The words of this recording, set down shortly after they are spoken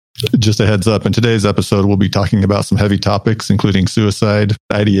Just a heads up, in today's episode, we'll be talking about some heavy topics, including suicide,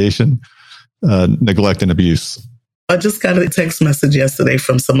 ideation, neglect, and abuse. I just got a text message yesterday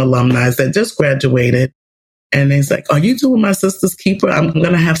from some alumni that just graduated. And he's like, are you doing my sister's keeper? I'm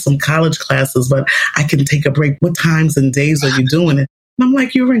going to have some college classes, but I can take a break. What times and days are you doing it? And I'm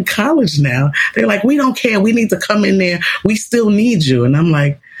like, you're in college now. They're like, we don't care. We need to come in there. We still need you. And I'm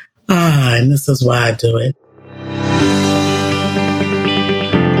like, and this is why I do it.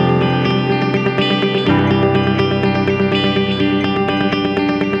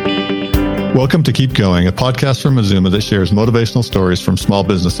 Welcome to Keep Going, a podcast from Mazuma that shares motivational stories from small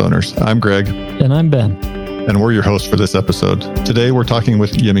business owners. I'm Greg. And I'm Ben. And we're your hosts for this episode. Today, we're talking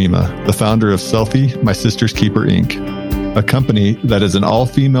with Yamima, the founder of Selfie, My Sister's Keeper, Inc., a company that is an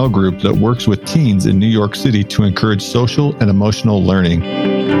all-female group that works with teens in New York City to encourage social and emotional learning.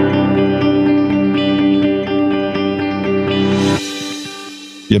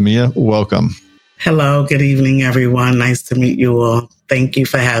 Yamima, welcome. Hello, good evening, everyone. Nice to meet you all. Thank you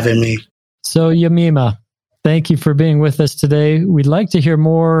for having me. So, Yamima, thank you for being with us today. We'd like to hear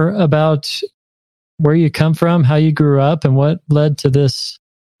more about where you come from, how you grew up, and what led to this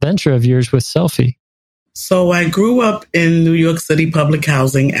venture of yours with Selfie. So I grew up in New York City public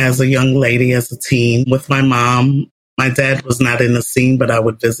housing as a young lady, as a teen, with my mom. My dad was not in the scene, but I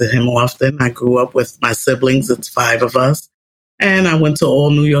would visit him often. I grew up with my siblings. It's 5 of us. And I went to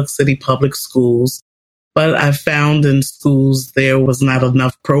all New York City public schools. But I found in schools there was not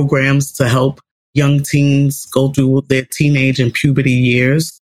enough programs to help young teens go through their teenage and puberty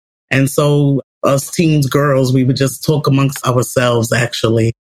years. And so us teens girls, we would just talk amongst ourselves,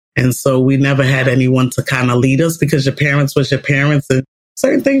 actually. And so we never had anyone to kind of lead us because your parents was your parents. And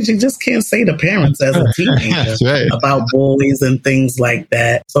certain things you just can't say to parents as a teenager right. About boys and things like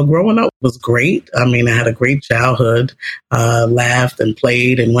that. So growing up was great. I mean, I had a great childhood, laughed and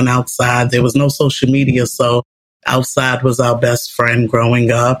played and went outside. There was no social media. So outside was our best friend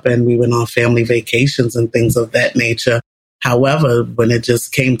growing up, and we went on family vacations and things of that nature. However, when it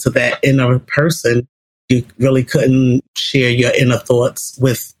just came to that inner person, you really couldn't share your inner thoughts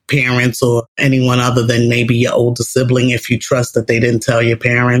with parents or anyone other than maybe your older sibling if you trust that they didn't tell your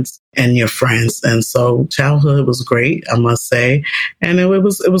parents and your friends. And so childhood was great, I must say. And it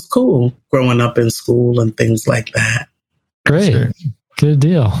was cool growing up in school and things like that. Great. Sure. Good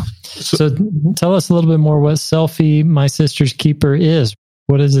deal. So tell us a little bit more what Selfie, My Sister's Keeper is.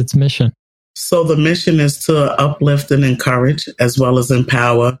 What is its mission? So the mission is to uplift and encourage as well as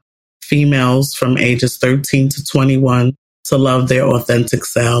empower females from ages 13 to 21 to love their authentic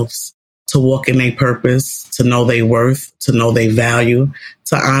selves, to walk in their purpose, to know their worth, to know their value,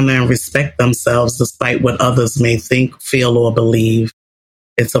 to honor and respect themselves despite what others may think, feel, or believe.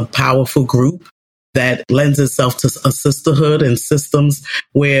 It's a powerful group that lends itself to a sisterhood and systems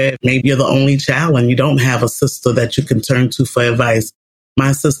where maybe you're the only child and you don't have a sister that you can turn to for advice.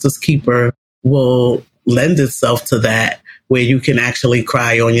 My Sister's Keeper will lend itself to that, where you can actually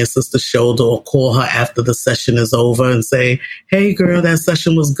cry on your sister's shoulder or call her after the session is over and say, hey, girl, that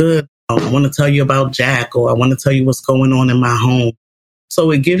session was good. I want to tell you about Jack, or I want to tell you what's going on in my home. So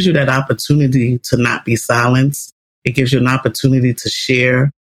it gives you that opportunity to not be silenced. It gives you an opportunity to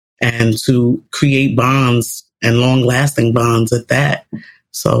share and to create bonds and long-lasting bonds at that.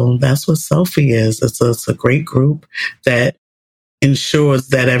 So that's what Selfie is. It's a great group that ensures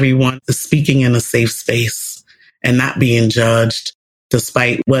that everyone is speaking in a safe space and not being judged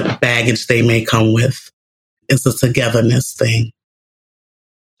despite what baggage they may come with. It's a togetherness thing.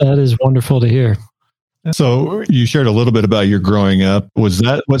 That is wonderful to hear. So you shared a little bit about your growing up. Was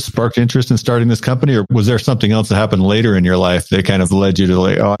that what sparked interest in starting this company, or was there something else that happened later in your life that kind of led you to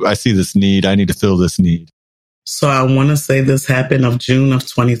like, oh, I see this need, I need to fill this need? So I want to say this happened of June of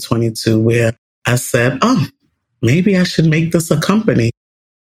 2022, where I said, oh, maybe I should make this a company.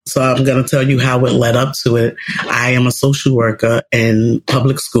 So I'm going to tell you how it led up to it. I am a social worker in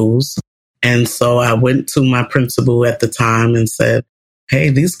public schools. And so I went to my principal at the time and said, hey,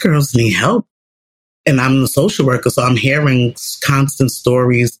 these girls need help. And I'm the social worker, so I'm hearing constant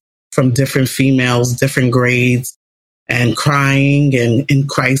stories from different females, different grades, and crying and in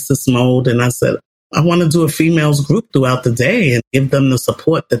crisis mode. And I said, I want to do a females group throughout the day and give them the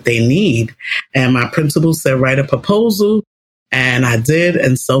support that they need. And my principal said, write a proposal. And I did,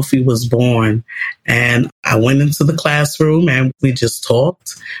 and Selfie was born. And I went into the classroom and we just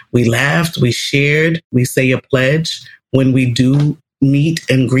talked. We laughed, we shared, we say a pledge when we do meet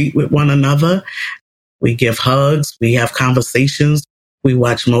and greet with one another. We give hugs, we have conversations, we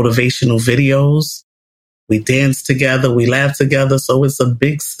watch motivational videos, we dance together, we laugh together. So it's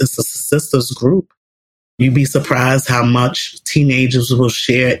a sisters group. You'd be surprised how much teenagers will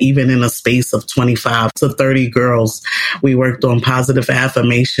share, even in a space of 25 to 30 girls. We worked on positive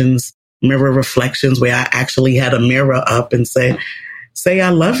affirmations, mirror reflections, where I actually had a mirror up and say, I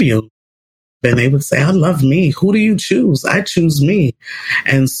love you. Then they would say, I love me. Who do you choose? I choose me.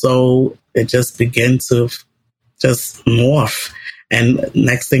 And so it just began to just morph. And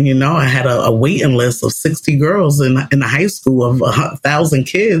next thing you know, I had a waiting list of 60 girls in a high school of 1,000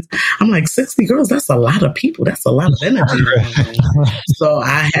 kids. I'm like, 60 girls, that's a lot of people. That's a lot of energy. So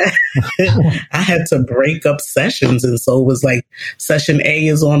I had to break up sessions. And so it was like session A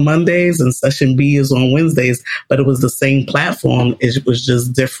is on Mondays and session B is on Wednesdays, but it was the same platform. It was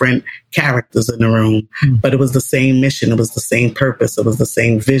just different characters in the room, but it was the same mission. It was the same purpose. It was the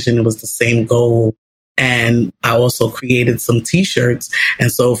same vision. It was the same goal. And I also created some T-shirts.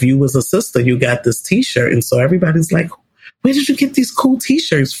 And so if you was a sister, you got this T-shirt. And so everybody's like, where did you get these cool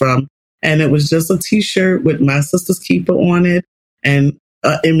T-shirts from? And it was just a T-shirt with My Sister's Keeper on it and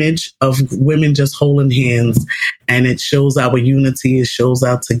an image of women just holding hands. And it shows our unity. It shows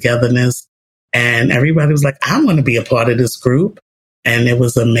our togetherness. And everybody was like, I want to be a part of this group. And it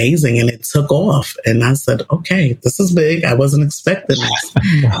was amazing, and it took off. And I said, okay, this is big. I wasn't expecting this.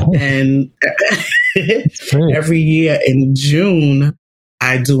 And every year in June,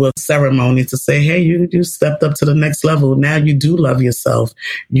 I do a ceremony to say, hey, you stepped up to the next level. Now you do love yourself.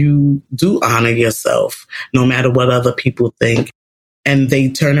 You do honor yourself, no matter what other people think. And they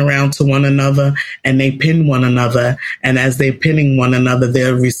turn around to one another and they pin one another. And as they're pinning one another,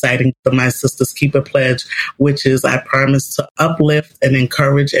 they're reciting the My Sister's Keeper pledge, which is, I promise to uplift and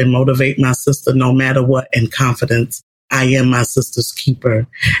encourage and motivate my sister no matter what, in confidence. I am my sister's keeper.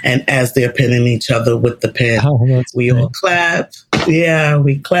 And as they're pinning each other with the pin, we all clap. Yeah,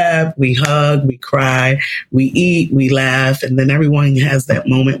 we clap, we hug, we cry, we eat, we laugh. And then everyone has that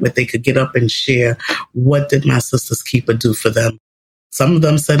moment where they could get up and share, what did my sister's keeper do for them? Some of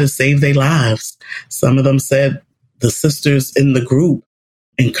them said it saved their lives. Some of them said the sisters in the group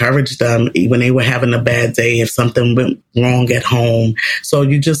encouraged them when they were having a bad day, if something went wrong at home. So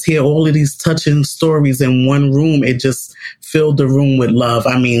you just hear all of these touching stories in one room. It just filled the room with love.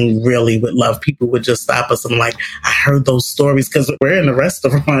 I mean, really with love. People would just stop us and like, I heard those stories, because we're in a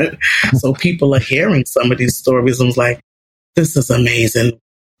restaurant. So people are hearing some of these stories. I was like, this is amazing.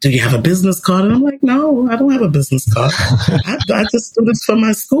 Do you have a business card? And I'm like, no, I don't have a business card. I just do this for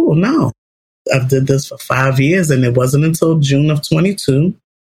my school. No, I've did this for 5 years. And it wasn't until June of 22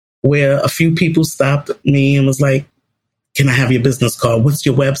 where a few people stopped me and was like, can I have your business card? What's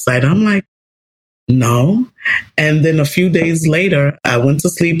your website? I'm like, no. And then a few days later, I went to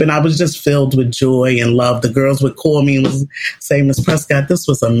sleep and I was just filled with joy and love. The girls would call me and say, Ms. Prescott, this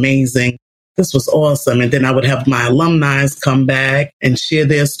was amazing. This was awesome. And then I would have my alumni come back and share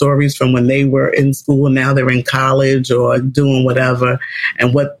their stories from when they were in school. Now they're in college or doing whatever.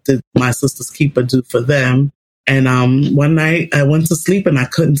 And what did my sister's keeper do for them? And one night I went to sleep and I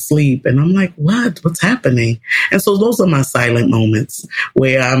couldn't sleep. And I'm like, what's happening? And so those are my silent moments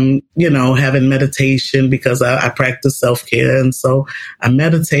where I'm, having meditation, because I practice self-care. And so I'm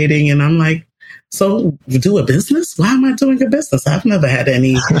meditating and I'm like, so do a business? Why am I doing a business? I've never had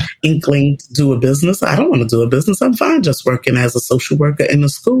any inkling to do a business. I don't want to do a business. I'm fine just working as a social worker in a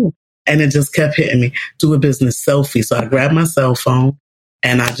school. And it just kept hitting me. Do a business, selfie. So I grabbed my cell phone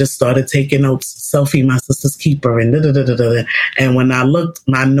and I just started taking notes. Selfie, my sister's keeper, and da-da-da-da-da. And when I looked,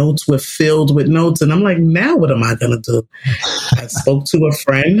 my notes were filled with notes. And I'm like, now what am I going to do? I spoke to a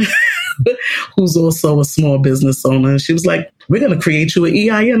friend who's also a small business owner. And she was like, we're going to create you an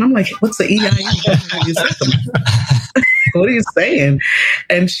EIN. I'm like, what's an EIN? What are you saying?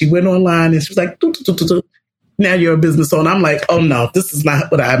 And she went online and she was like, now you're a business owner. I'm like, oh no, this is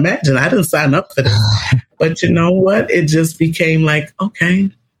not what I imagined. I didn't sign up for this. But you know what? It just became like,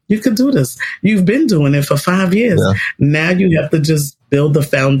 okay, you could do this. You've been doing it for 5 years. Yeah. Now you have to just build the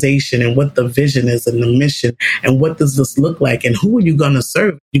foundation and what the vision is and the mission and what does this look like and who are you going to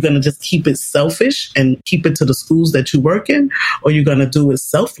serve? You're going to just keep it selfish and keep it to the schools that you work in, or you're going to do it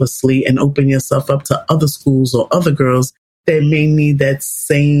selflessly and open yourself up to other schools or other girls that may need that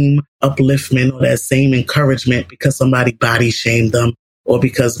same upliftment or that same encouragement because somebody body shamed them or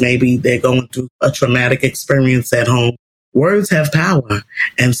because maybe they're going through a traumatic experience at home. Words have power.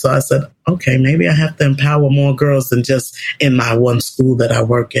 And so I said, okay, maybe I have to empower more girls than just in my one school that I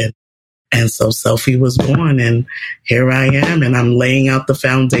work in. And so Selfie was born, and here I am, and I'm laying out the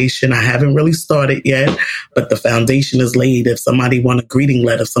foundation. I haven't really started yet, but the foundation is laid. If somebody wants a greeting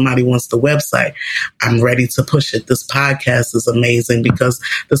letter, if somebody wants the website, I'm ready to push it. This podcast is amazing because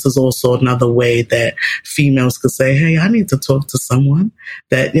this is also another way that females could say, hey, I need to talk to someone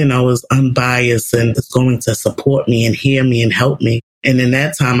that, is unbiased and is going to support me and hear me and help me. And in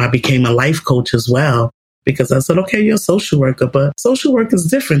that time, I became a life coach as well. Because I said, okay, you're a social worker, but social work is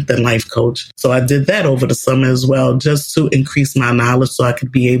different than life coach. So I did that over the summer as well, just to increase my knowledge so I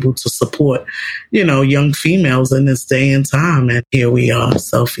could be able to support, young females in this day and time. And here we are.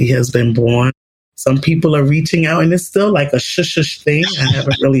 Selfie has been born. Some people are reaching out, and it's still like a shush thing. I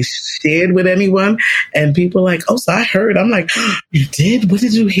haven't really shared with anyone. And people are like, oh, so I heard. I'm like, oh, you did? What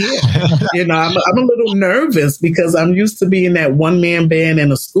did you hear? I'm a little nervous because I'm used to being that one-man band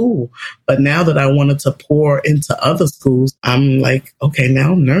in a school. But now that I wanted to pour into other schools, I'm like, okay,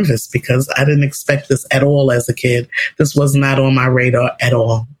 now I'm nervous because I didn't expect this at all as a kid. This was not on my radar at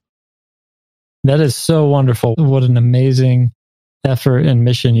all. That is so wonderful. What an amazing effort and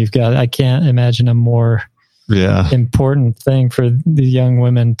mission you've got. I can't imagine a more important thing for the young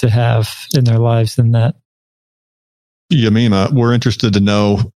women to have in their lives than that. Yemima, we're interested to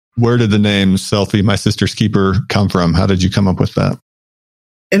know, where did the name Selfie, My Sister's Keeper come from? How did you come up with that?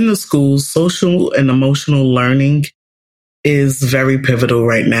 In the schools, social and emotional learning is very pivotal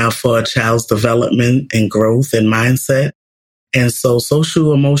right now for a child's development and growth and mindset. And so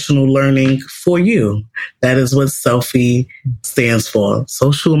social emotional learning for you, that is what Selfie stands for.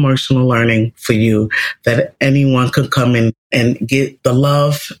 Social emotional learning for you, that anyone can come in and get the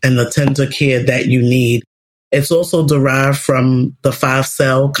love and the tender care that you need. It's also derived from the 5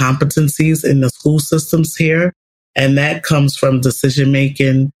 cell competencies in the school systems here. And that comes from decision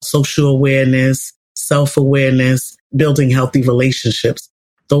making, social awareness, self-awareness, building healthy relationships.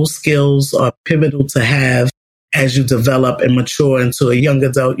 Those skills are pivotal to have. As you develop and mature into a young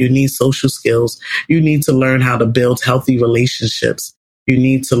adult, you need social skills. You need to learn how to build healthy relationships. You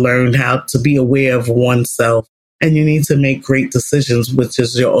need to learn how to be aware of oneself. And you need to make great decisions, which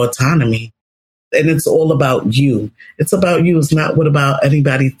is your autonomy. And it's all about you. It's about you. It's not what about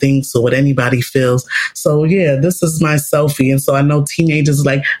anybody thinks or what anybody feels. So yeah, this is my selfie. And so I know teenagers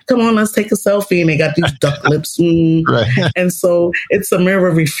like, come on, let's take a selfie. And they got these duck lips. Right. And so it's a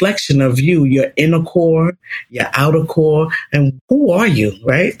mirror reflection of you, your inner core, your outer core, and who are you,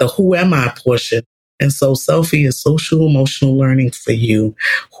 right? The who am I portion. And so selfie is social emotional learning for you.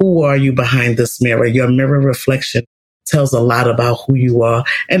 Who are you behind this mirror? Your mirror reflection tells a lot about who you are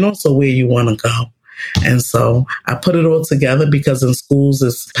and also where you want to go. And so I put it all together because in schools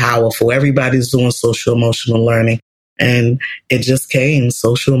it's powerful. Everybody's doing social emotional learning. And it just came,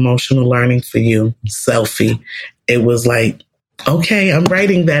 social emotional learning for you, Selfie. It was like, okay, I'm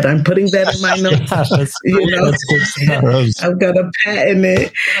writing that. I'm putting that in my notes. I've got a patent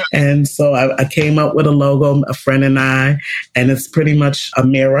it. And so I came up with a logo, a friend and I, and it's pretty much a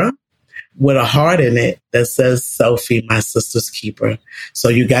mirror with a heart in it that says Selfie, My Sister's Keeper. So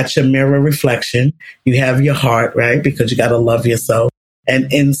you got your mirror reflection. You have your heart, right? Because you got to love yourself.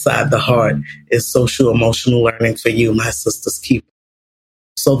 And inside the heart is social emotional learning for you, My Sister's Keeper.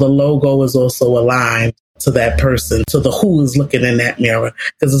 So the logo is also aligned to that person, to the who is looking in that mirror.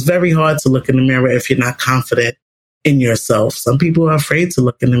 Because it's very hard to look in the mirror if you're not confident in yourself. Some people are afraid to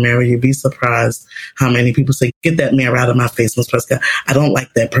look in the mirror. You'd be surprised how many people say, get that mirror out of my face, Ms. Prescott. I don't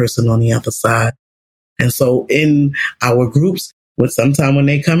like that person on the other side. And so in our groups, with sometime when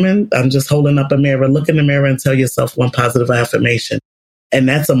they come in, I'm just holding up a mirror, look in the mirror and tell yourself one positive affirmation. And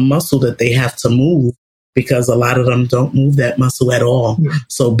that's a muscle that they have to move because a lot of them don't move that muscle at all. Yeah.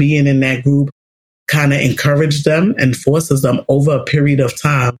 So being in that group kind of encourages them and forces them over a period of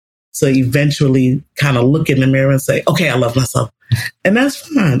time to eventually kind of look in the mirror and say, okay, I love myself. And that's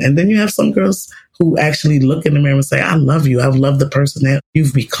fine. And then you have some girls who actually look in the mirror and say, I love you. I've loved the person that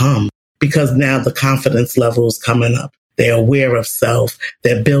you've become, because now the confidence level is coming up. They're aware of self.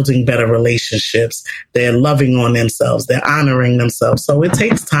 They're building better relationships. They're loving on themselves. They're honoring themselves. So it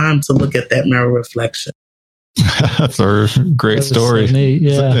takes time to look at that mirror reflection. That's a great story. So neat,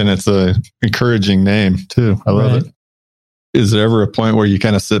 yeah. And it's a encouraging name too. I love it. Is there ever a point where you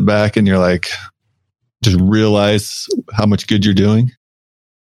kind of sit back and you're like, just realize how much good you're doing?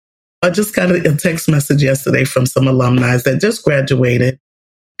 I just got a text message yesterday from some alumni that just graduated.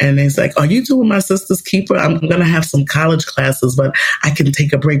 And it's like, are you doing My Sister's Keeper? I'm going to have some college classes, but I can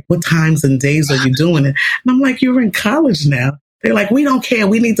take a break. What times and days are you doing it? And I'm like, you're in college now. They're like, we don't care.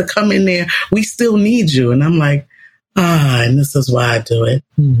 We need to come in there. We still need you. And I'm like, and this is why I do it.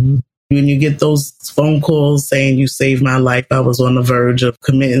 Mm-hmm. When you get those phone calls saying you saved my life, I was on the verge of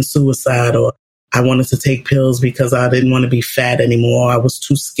committing suicide, or I wanted to take pills because I didn't want to be fat anymore, or I was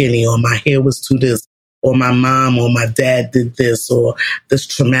too skinny, or my hair was too this, or my mom or my dad did this, or this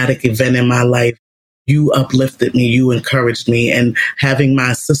traumatic event in my life. You uplifted me, you encouraged me, and having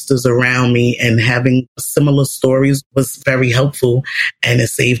my sisters around me and having similar stories was very helpful, and it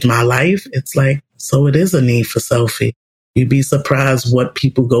saved my life. It's like, so it is a need for selfie. You'd be surprised what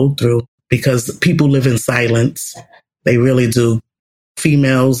people go through because people live in silence. They really do.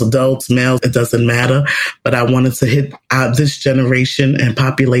 Females, adults, males, it doesn't matter. But I wanted to hit out this generation and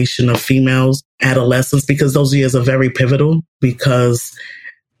population of females, adolescents, because those years are very pivotal, because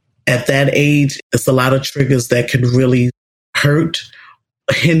at that age, it's a lot of triggers that could really hurt,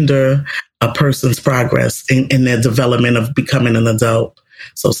 hinder a person's progress in their development of becoming an adult.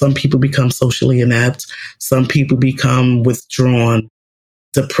 So some people become socially inept. Some people become withdrawn,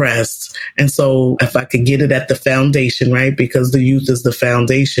 depressed. And so if I could get it at the foundation, right? Because the youth is the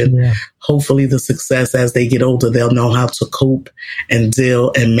foundation. Hopefully the success as they get older, they'll know how to cope and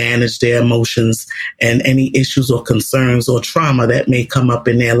deal and manage their emotions and any issues or concerns or trauma that may come up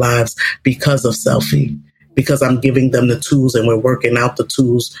in their lives because of selfie. Because I'm giving them the tools and we're working out the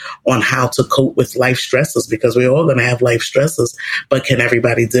tools on how to cope with life stresses, because we're all going to have life stresses, but can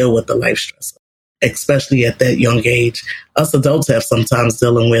everybody deal with the life stresses? Especially at that young age. Us adults have sometimes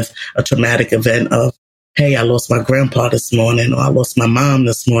dealing with a traumatic event of, hey, I lost my grandpa this morning, or I lost my mom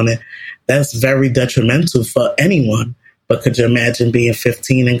this morning. That's very detrimental for anyone. But could you imagine being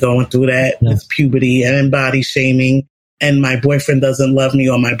 15 and going through that with puberty and body shaming, and my boyfriend doesn't love me,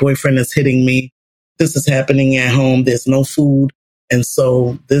 or my boyfriend is hitting me? This is happening at home. There's no food. And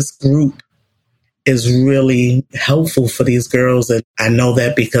so this group is really helpful for these girls. And I know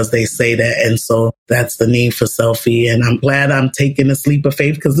that because they say that. And so that's the need for selfie. And I'm glad I'm taking this leap of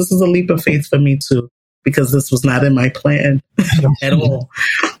faith, because this is a leap of faith for me too, because this was not in my plan at all.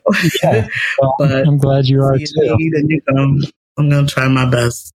 Yeah. Well, but I'm glad you are too. I'm going to try my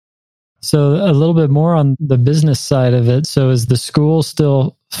best. So a little bit more on the business side of it. So is the school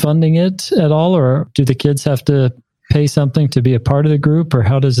still funding it at all, or do the kids have to pay something to be a part of the group, or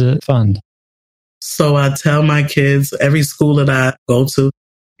how does it fund? So I tell my kids, every school that I go to,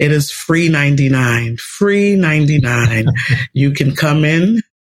 it is free 99, free 99. You can come in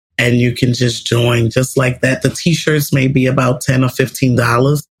and you can just join just like that. The t-shirts may be about $10 or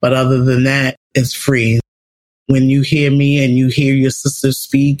 $15, but other than that, it's free. When you hear me and you hear your sister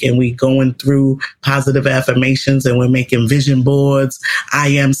speak and we going through positive affirmations and we're making vision boards, I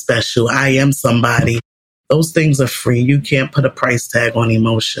am special, I am somebody. Those things are free. You can't put a price tag on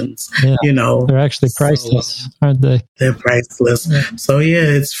emotions. Yeah, you know, they're actually priceless, aren't they? They're priceless. Yeah. So yeah,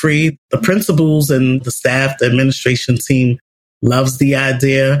 it's free. The principals and the staff, the administration team loves the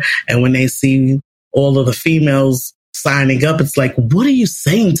idea. And when they see all of the females signing up, it's like, what are you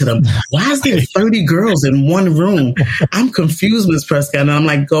saying to them? Why is there 30 girls in one room? I'm confused, Ms. Prescott. And I'm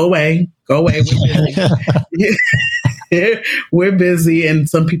like, go away. We're busy. We're busy. And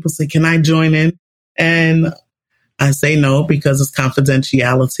some people say, can I join in? And I say no, because it's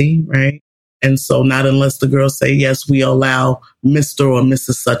confidentiality, right? And so not unless the girls say, yes, we allow Mr. or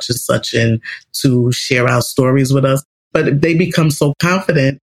Mrs. such and such in to share our stories with us. But if they become so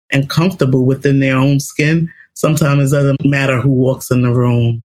confident and comfortable within their own skin, sometimes it doesn't matter who walks in the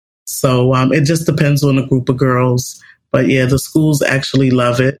room. So it just depends on a group of girls. But yeah, the schools actually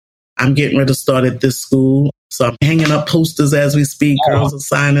love it. I'm getting ready to start at this school. So I'm hanging up posters as we speak. Oh. Girls are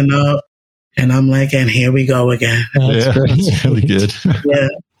signing up. And I'm like, and here we go again. That's really good. Yeah.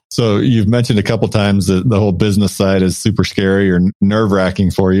 So you've mentioned a couple times that the whole business side is super scary or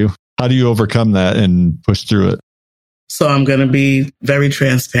nerve-wracking for you. How do you overcome that and push through it? So I'm going to be very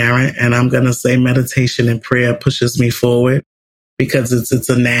transparent, and I'm going to say meditation and prayer pushes me forward, because it's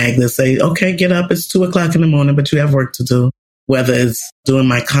a nag that say, okay, get up. It's 2:00 in the morning, but you have work to do. Whether it's doing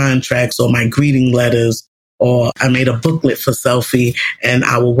my contracts or my greeting letters, or I made a booklet for Selfie and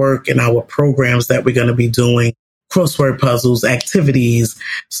our work and our programs that we're going to be doing, crossword puzzles, activities.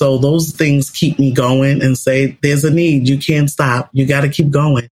 So those things keep me going and say, there's a need. You can't stop. You got to keep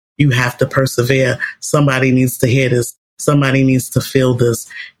going. You have to persevere. Somebody needs to hear this. Somebody needs to feel this.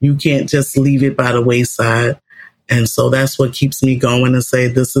 You can't just leave it by the wayside. And so that's what keeps me going, and say,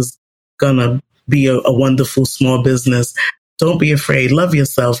 this is going to be a wonderful small business. Don't be afraid. Love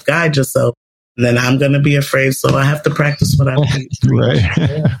yourself. Guide yourself. And then I'm going to be afraid. So I have to practice what I preach. Right.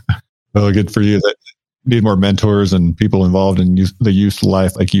 Yeah. Well, good for you. That need more mentors and people involved in the youth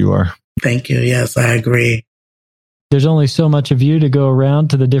life like you are. Thank you. Yes, I agree. There's only so much of you to go around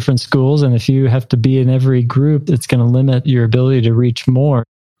to the different schools. And if you have to be in every group, it's going to limit your ability to reach more.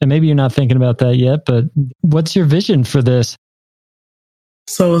 And maybe you're not thinking about that yet, but what's your vision for this?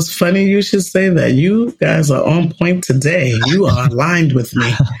 So it's funny you should say that. You guys are on point today. You are aligned with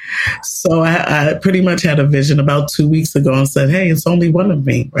me. So I pretty much had a vision about 2 weeks ago and said, hey, it's only one of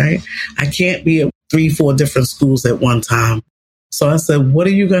me, right? I can't be at 3-4 different schools at one time. So I said, what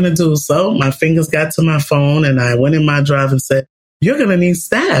are you going to do? So my fingers got to my phone and I went in my drive and said, you're going to need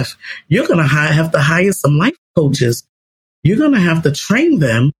staff. You're going to have to hire some life coaches. You're going to have to train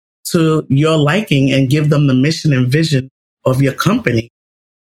them to your liking and give them the mission and vision of your company.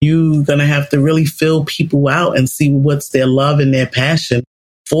 You're going to have to really fill people out and see what's their love and their passion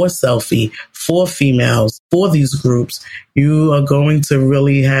for Selfie, for females, for these groups. You are going to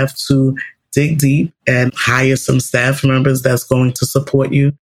really have to dig deep and hire some staff members that's going to support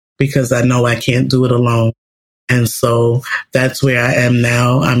you, because I know I can't do it alone. And so that's where I am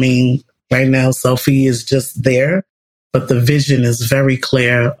now. I mean, right now, Selfie is just there, but the vision is very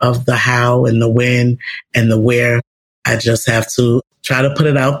clear of the how and the when and the where. I just have to try to put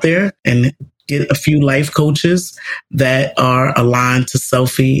it out there and get a few life coaches that are aligned to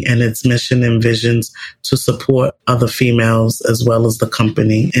Selfie and its mission and visions to support other females as well as the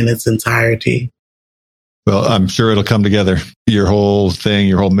company in its entirety. Well, I'm sure it'll come together. Your whole thing,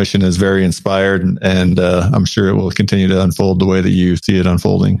 your whole mission is very inspired, and I'm sure it will continue to unfold the way that you see it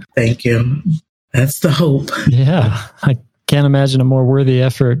unfolding. Thank you. That's the hope. Yeah, I can't imagine a more worthy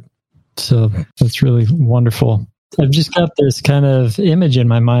effort. So that's really wonderful. I've just got this kind of image in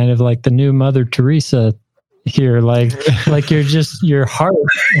my mind of like the new Mother Teresa here, like your heart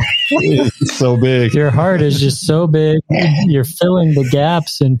is so big. Your heart is just so big. You're filling the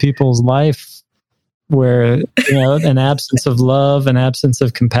gaps in people's life where, you know, an absence of love, an absence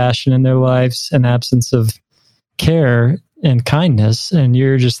of compassion in their lives, an absence of care and kindness, and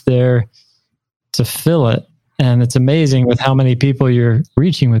you're just there to fill it. And it's amazing with how many people you're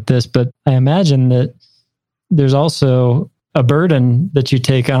reaching with this. But I imagine that there's also a burden that you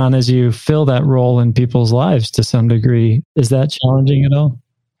take on as you fill that role in people's lives to some degree. Is that challenging at all?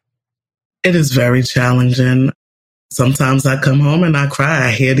 It is very challenging. Sometimes I come home and I cry.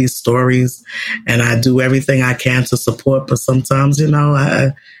 I hear these stories and I do everything I can to support. But sometimes, you know,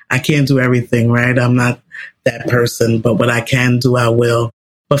 I can't do everything, right? I'm not that person, but what I can do, I will.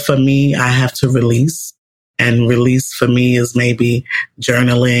 But for me, I have to release. And release for me is maybe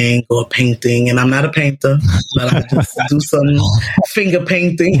journaling or painting. And I'm not a painter, but I just do some finger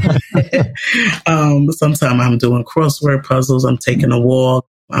painting. Sometimes I'm doing crossword puzzles. I'm taking a walk.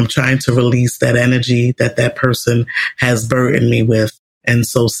 I'm trying to release that energy that person has burdened me with. And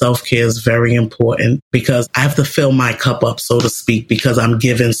so self-care is very important because I have to fill my cup up, so to speak, because I'm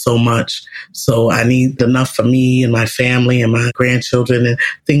giving so much. So I need enough for me and my family and my grandchildren and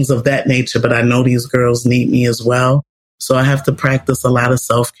things of that nature. But I know these girls need me as well. So I have to practice a lot of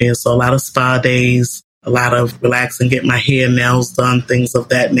self-care. So a lot of spa days, a lot of relaxing, get my hair, nails done, things of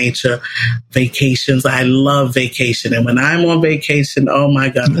that nature. Vacations. I love vacation. And when I'm on vacation, oh my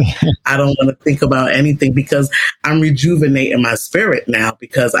God, I don't want to think about anything because I'm rejuvenating my spirit now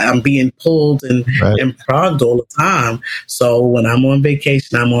because I'm being pulled and progged all the time. So when I'm on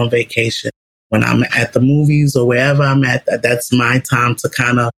vacation, I'm on vacation. When I'm at the movies or wherever I'm at, that's my time to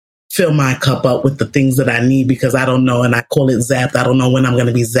kind of fill my cup up with the things that I need because I don't know. And I call it zapped. I don't know when I'm going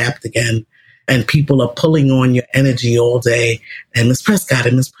to be zapped again. And people are pulling on your energy all day. And Miss Prescott,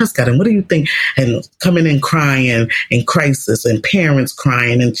 and what do you think? And coming in crying in crisis and parents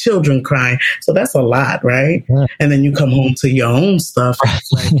crying and children crying. So that's a lot, right? Yeah. And then you come home to your own stuff.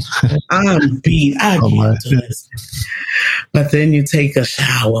 It's like, I'm beat. I can't do this. But then you take a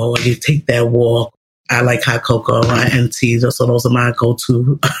shower or you take that walk. I like hot cocoa and tea. So those are my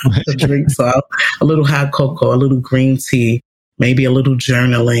go-to drinks. So a little hot cocoa, a little green tea, maybe a little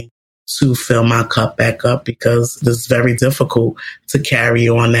journaling to fill my cup back up because it's very difficult to carry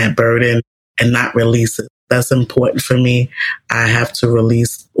on that burden and not release it. That's important for me. I have to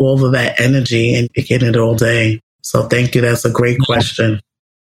release all of that energy and get it all day. So thank you. That's a great question.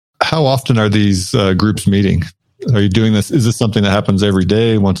 How often are these groups meeting? Are you doing this? Is this something that happens every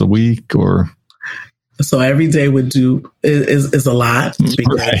day, once a week, or? So every day is a lot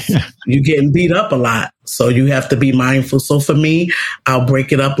because you're getting beat up a lot. So you have to be mindful. So for me, I'll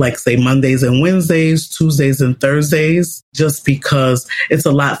break it up like say Mondays and Wednesdays, Tuesdays and Thursdays, just because it's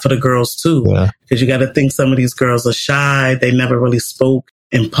a lot for the girls too. Yeah. Because you got to think some of these girls are shy. They never really spoke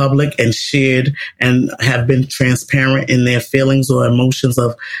in public and shared and have been transparent in their feelings or emotions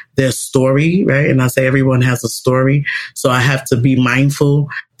of their story, right? And I say everyone has a story. So I have to be mindful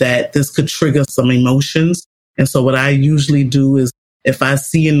that this could trigger some emotions. And so what I usually do is if I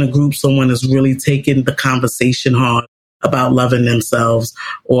see in the group someone is really taking the conversation hard about loving themselves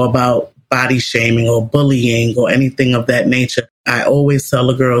or about body shaming or bullying or anything of that nature. I always tell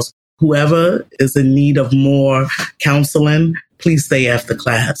the girls, whoever is in need of more counseling, please stay after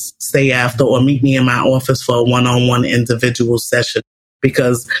class, stay after, or meet me in my office for a one-on-one individual session.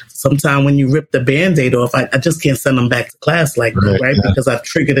 Because sometimes when you rip the Band-Aid off, I just can't send them back to class like that, right? Yeah. Because I've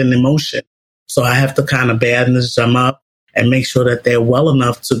triggered an emotion. So I have to kind of bandage them up and make sure that they're well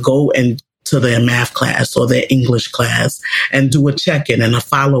enough to go and to their math class or their English class and do a check-in and a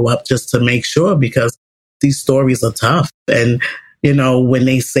follow-up just to make sure, because these stories are tough. And, you know, when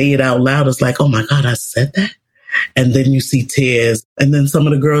they say it out loud, it's like, oh my God, I said that. And then you see tears. And then some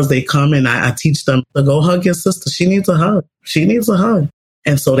of the girls, they come and I teach them to go hug your sister. She needs a hug. She needs a hug.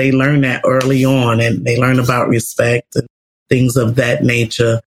 And so they learn that early on, and they learn about respect and things of that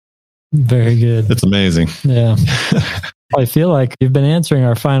nature. Very good. It's amazing. Yeah. I feel like you've been answering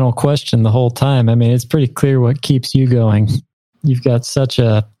our final question the whole time. I mean, it's pretty clear what keeps you going. You've got such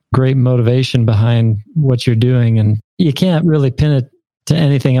a great motivation behind what you're doing, and you can't really pin it to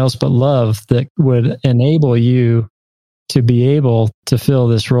anything else but love that would enable you to be able to fill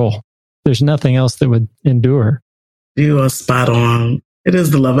this role. There's nothing else that would endure. You are spot on. It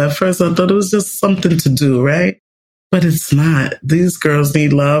is the love. At first, I thought it was just something to do, right? But it's not. These girls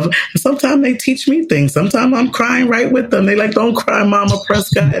need love. And sometimes they teach me things. Sometimes I'm crying right with them. They like, don't cry, Mama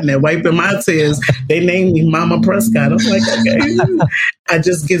Prescott. And they're wiping my tears. They name me Mama Prescott. I'm like, okay. I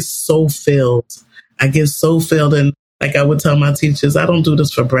just get so filled. I get so filled. And like I would tell my teachers, I don't do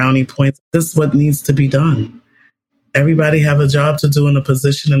this for brownie points. This is what needs to be done. Everybody have a job to do and a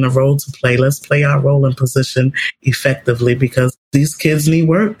position and a role to play. Let's play our role and position effectively, because these kids need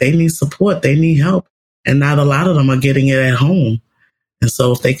work. They need support. They need help. And not a lot of them are getting it at home. And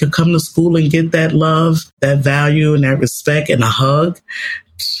so if they could come to school and get that love, that value, and that respect and a hug,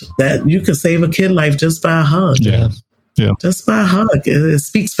 that you could save a kid life just by a hug. Yeah. Just by a hug. It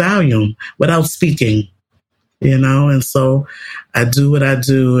speaks volume without speaking, you know? And so I do what I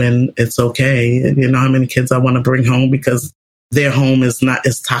do, and it's okay. You know how many kids I want to bring home because their home is not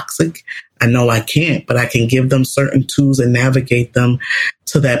as toxic. I know I can't, but I can give them certain tools and navigate them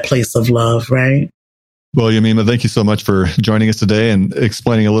to that place of love, right? Well, Yemima, thank you so much for joining us today and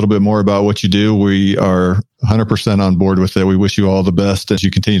explaining a little bit more about what you do. We are 100% on board with it. We wish you all the best as you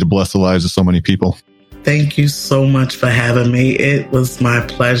continue to bless the lives of so many people. Thank you so much for having me. It was my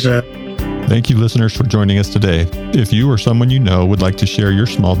pleasure. Thank you, listeners, for joining us today. If you or someone you know would like to share your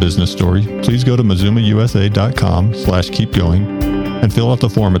small business story, please go to mazumausa.com/keepgoing and fill out the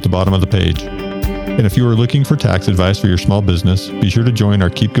form at the bottom of the page. And if you are looking for tax advice for your small business, be sure to join our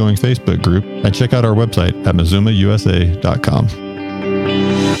Keep Going Facebook group and check out our website at mazumausa.com.